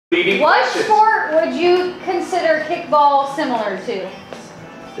leading What questions. sport would you consider kickball similar to?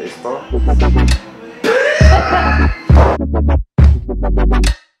 Baseball.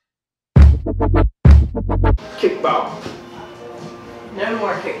 Kickball. No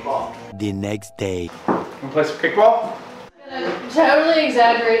more kickball. The next day. Wanna play some kickball? I'm gonna totally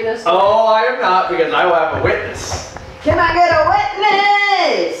exaggerate this. Oh, I am not, because I will have a witness. Can I get a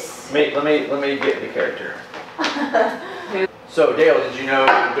witness? Let me get in the character. So Dale, did you know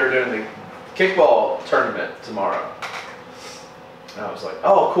that they're doing the kickball tournament tomorrow? And I was like,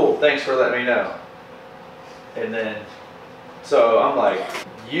 oh cool, thanks for letting me know. And then, so I'm like,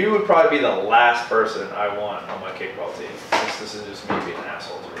 you would probably be the last person I want on my kickball team. This is just me being an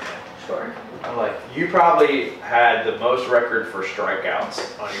asshole to Renee. Sure. I'm like, you probably had the most record for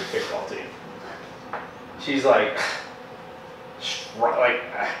strikeouts on your kickball team. She's like,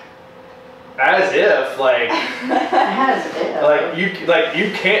 as if, like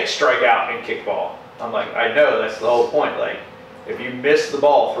you can't strike out in kickball. I'm like, I know, that's the whole point. Like, if you miss the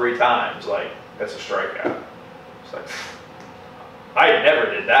ball 3 times, like, that's a strikeout. It's like, I never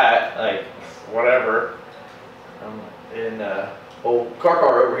did that. Like, whatever. And old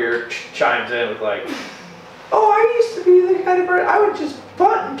Car over here chimes in with like, oh, I used to be the kind of person, I would just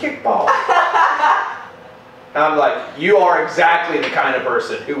bunt and kickball. And I'm like, you are exactly the kind of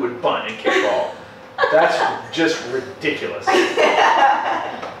person who would bunt and kickball. That's just ridiculous.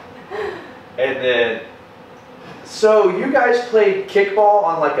 And then, so you guys played kickball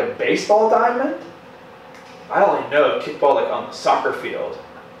on like a baseball diamond? I only know of kickball like on the soccer field.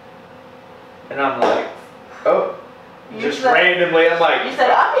 And I'm like, oh, just randomly, I'm like. You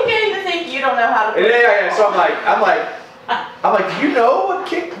said, I'm beginning to think you don't know how to play yeah. So I'm like, do you know what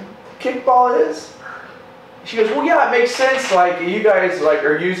kickball is? She goes, well, yeah, it makes sense. Like, you guys like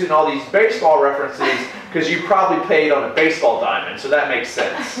are using all these baseball references because you probably played on a baseball diamond, so that makes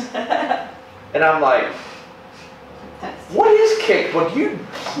sense. And I'm like, what is kickball?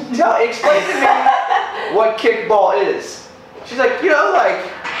 Explain to me what kickball is. She's like, you know, like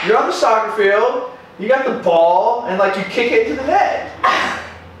you're on the soccer field, you got the ball, and like you kick it to the net.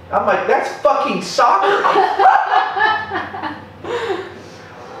 I'm like, that's fucking soccer.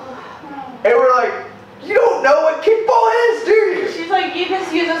 And we're like, you don't know what kickball is, do you? She's like, you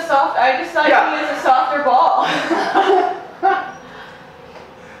just use a soft, I just thought you use a softer ball.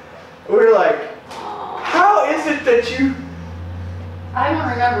 We're like, how is it that you... I don't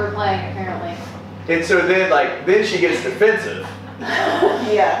remember playing, apparently. And so then she gets defensive.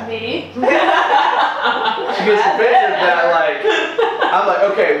 Yeah. Me? She gets defensive that I'm like,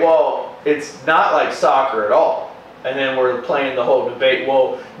 okay, well, it's not like soccer at all. And then we're playing the whole debate,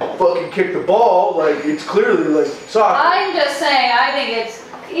 well, you fucking kick the ball, like, it's clearly like soccer. I'm just saying, I think it's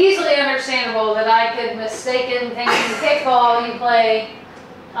easily understandable that I could mistaken thinking kickball you play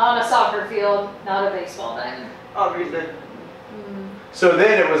on a soccer field, not a baseball diamond. Obviously. So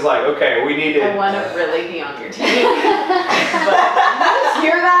then it was like, okay, we needed... I want to really be on your team. But you just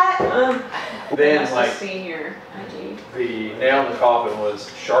hear that? Then, like, senior IG. the nail in the coffin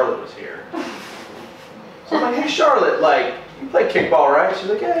was Charlotte was here. So I'm like, hey Charlotte, like, you play kickball, right? She's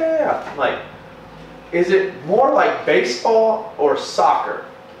like, yeah. I'm like, is it more like baseball or soccer?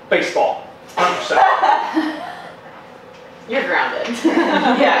 Baseball, 100%. You're grounded.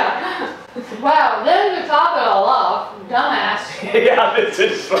 Yeah. Wow, then to top it all off, dumbass. Yeah, this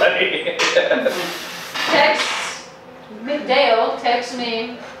is funny. Dale texts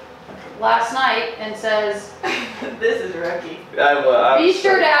me last night and says, This is rookie. be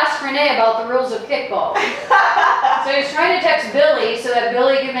sure to ask Renee about the rules of kickball. So he's trying to text Billy so that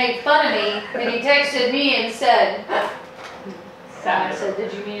Billy can make fun of me, and he texted me instead. So I said,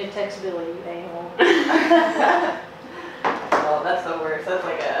 did you mean to text Billy, you a-hole? Well, that's the worst. That's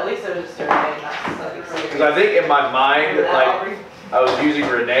like at least it was just a Renee, not something serious. Because I think in my mind, like, I was using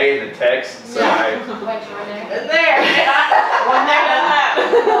Renee in the text, so Went to Renee. There. One there, done that.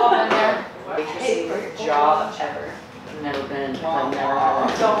 We've all been there. Favorite job ever. Never been. I've never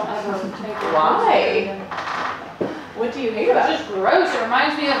had Don't ever take it. Why? What do you hate It's about it? just gross. It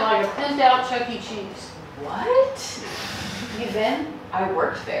reminds me of like a pimped out Chuck E. Cheese. What? You been? I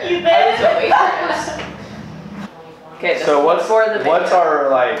worked there. You I was a waitress. Okay, so what's our,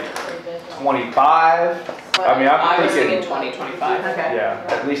 like, 25? I mean, I was thinking 20, 25. Okay. Yeah,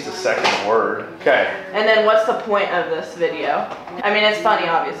 at least a second word. Okay. And then what's the point of this video? I mean, it's funny,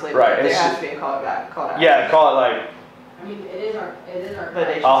 obviously, but Right, there has to be a call out. Yeah, call it like, I mean, it is our But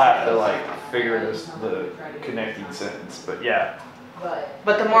it I'll have to like figure the connecting sentence, but yeah.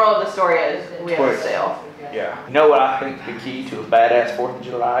 But the moral of the story is we have a sale. Yeah. You know what I think the key to a badass 4th of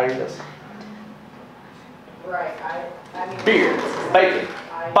July is? Right. I mean, Beer, bacon,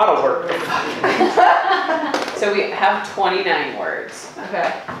 Bottle work. So we have 29 words.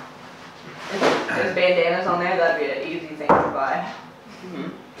 Okay. If there's bandanas on there, that'd be an easy thing to buy.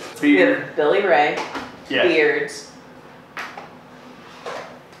 We have Billy Ray, Yes. beards.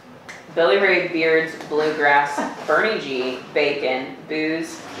 Billy Ray, beards, bluegrass, Bernie G, bacon,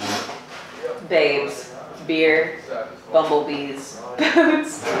 booze, babes, beer, bumblebees,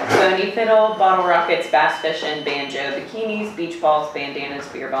 boots, bony fiddle, bottle rockets, bass fishing, banjo, bikinis, beach balls, bandanas,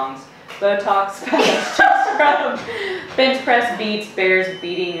 beer bongs, Botox, scrub, bench press, beats, bears,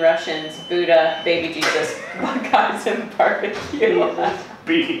 beating Russians, Buddha, baby Jesus, Buckeyes, and barbecue.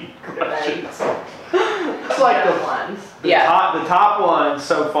 Beating Russians. It's like the ones. The top ones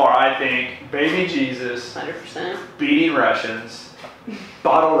so far, I think, baby Jesus, 100%. beating Russians,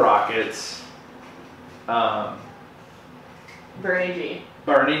 bottle rockets, Bernie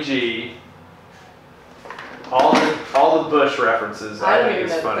G, all the Bush references. G. I don't think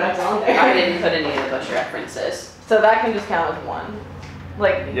even is know funny. if that's on there. I didn't put any of the Bush references. So that can just count as one.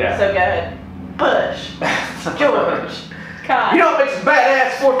 Like, Yeah. so go ahead. Bush. George. God. You know what makes a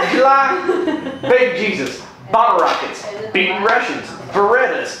badass 4th of July? Baby Jesus, bottle rockets, beating Russians,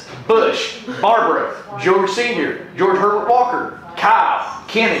 Berettas, Bush, Barbara, George Sr., George Herbert Walker, Kyle,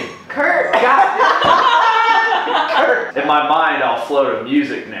 Kenny, Kurt. Kurt. In my mind, I'll flow to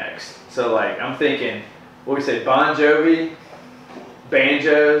music next. So like, I'm thinking, what we say, Bon Jovi,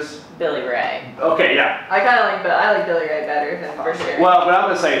 banjos. Billy Ray. Okay, yeah. I kind of like, but I like Billy Ray better than For sure. Well, but I'm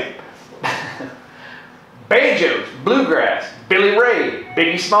gonna say banjos, bluegrass, Billy Ray,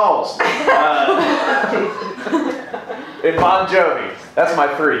 Biggie Smalls, and Bon Jovi. That's my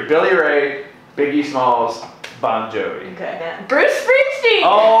 3. Billy Ray, Biggie Smalls, Bon Jovi. Okay. Bruce Springsteen.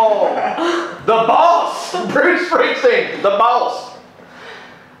 Oh, the boss, Bruce Springsteen, the boss.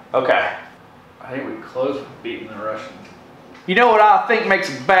 Okay, I think we close with beating the Russians. You know what I think makes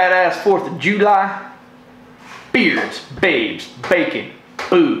a badass 4th of July? Beards, babes, bacon,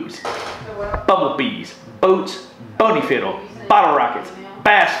 booze, bumblebees, boats, bony fiddle, bottle rockets,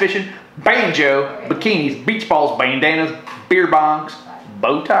 bass fishing, banjo, bikinis, beach balls, bandanas, beer bongs,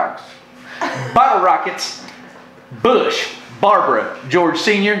 Botox, bottle rockets, Bush, Barbara, George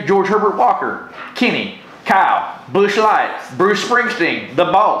Sr., George Herbert Walker, Kenny, Kyle, Bush Light, Bruce Springsteen, The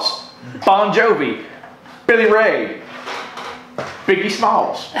Boss, Bon Jovi, Billy Ray, Biggie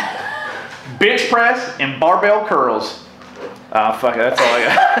Smalls, bench press, and barbell curls. Oh, fuck it, that's all I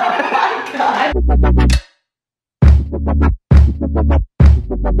got.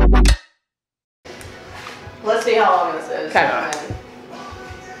 Let's see how long this is. Okay. And then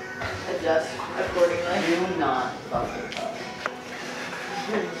adjust accordingly. Do not fucking talk.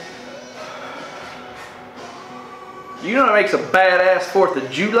 You know what makes a badass 4th of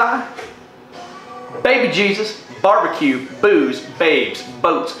July? Baby Jesus, barbecue, booze, babes,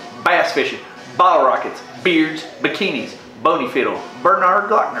 boats, bass fishing, bottle rockets, beards, bikinis, bony fiddle, Bernard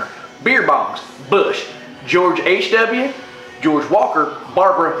Glockner, beer bongs, Bush, George H.W., George Walker,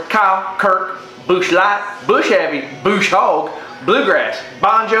 Barbara, Kyle, Kirk, Bush Light, Bush Heavy, Bush Hog, Bluegrass,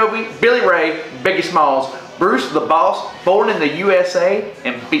 Bon Jovi, Billy Ray, Biggie Smalls, Bruce the Boss, born in the USA,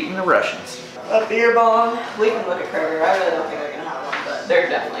 and beating the Russians. A beer bong. We can look at Kroger. I really don't think they're gonna have one, but They're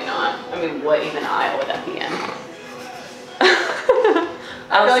definitely not. I mean, what even aisle would that be in?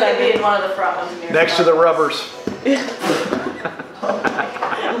 I feel like it'd be in one of the front ones. Near Next to the rubbers.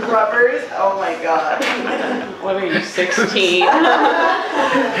 rubbers. Oh my god. What are you, 16?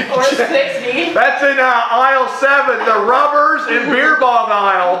 Or 60. That's in aisle 7, the rubbers and beer bong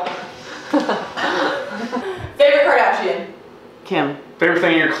aisle. Favorite Kardashian? Kim. Favorite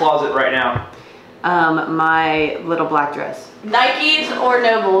thing in your closet right now? My little black dress. Nikes or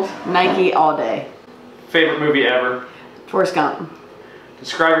Nobles? Nike all day. Favorite movie ever? Forrest Gump.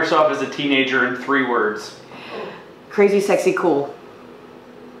 Describe yourself as a teenager in 3 words. Crazy, sexy, cool.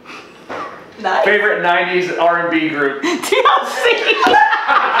 Nice. Favorite 90s R&B group? TLC.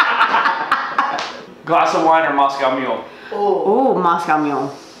 Glass of wine or Moscow Mule? Ooh, Moscow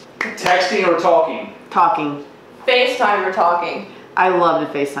Mule. Texting or talking? Talking. FaceTime or talking? I love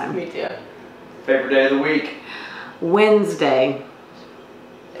to FaceTime. Me too. Favorite day of the week? Wednesday.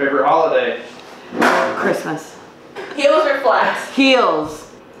 Favorite holiday? Christmas. Heels or flats?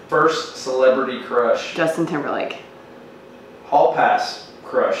 Heels. First celebrity crush? Justin Timberlake. Hall pass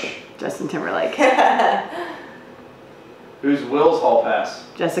crush? Justin Timberlake. Who's Will's hall pass?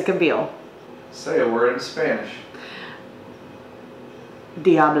 Jessica Biel. Say a word in Spanish.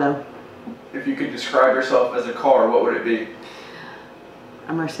 Diablo. If you could describe yourself as a car, what would it be?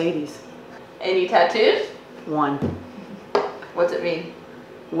 A Mercedes. Any tattoos? One. What's it mean?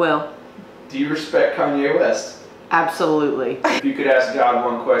 Will. Do you respect Kanye West? Absolutely. If you could ask God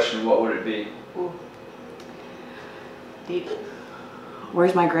one question, what would it be? Ooh. Deep.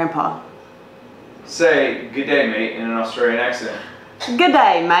 Where's my grandpa? Say, good day, mate, in an Australian accent. Good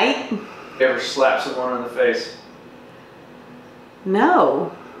day, mate. You ever slap someone in the face?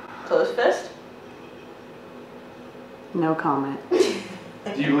 No. Closed fist. No comment.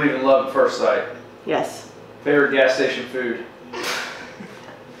 Do you believe in love at first sight? Yes. Favorite gas station food?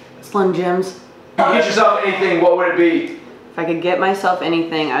 Slim Jims. If you get yourself anything, what would it be? If I could get myself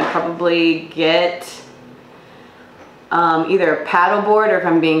anything, I'd probably get either a paddleboard, or if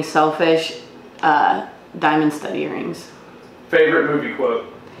I'm being selfish, diamond stud earrings. Favorite movie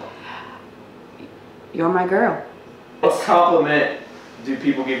quote? You're my girl. What compliment do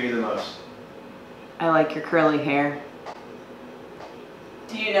people give you the most? I like your curly hair.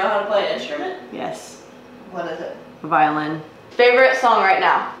 Do you know how to play an instrument? Yes. What is it? Violin. Favorite song right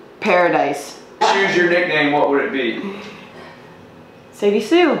now? Paradise. Choose your nickname, what would it be? Sadie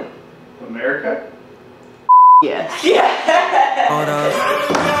Sue. America? Yes. Yeah. Hold up.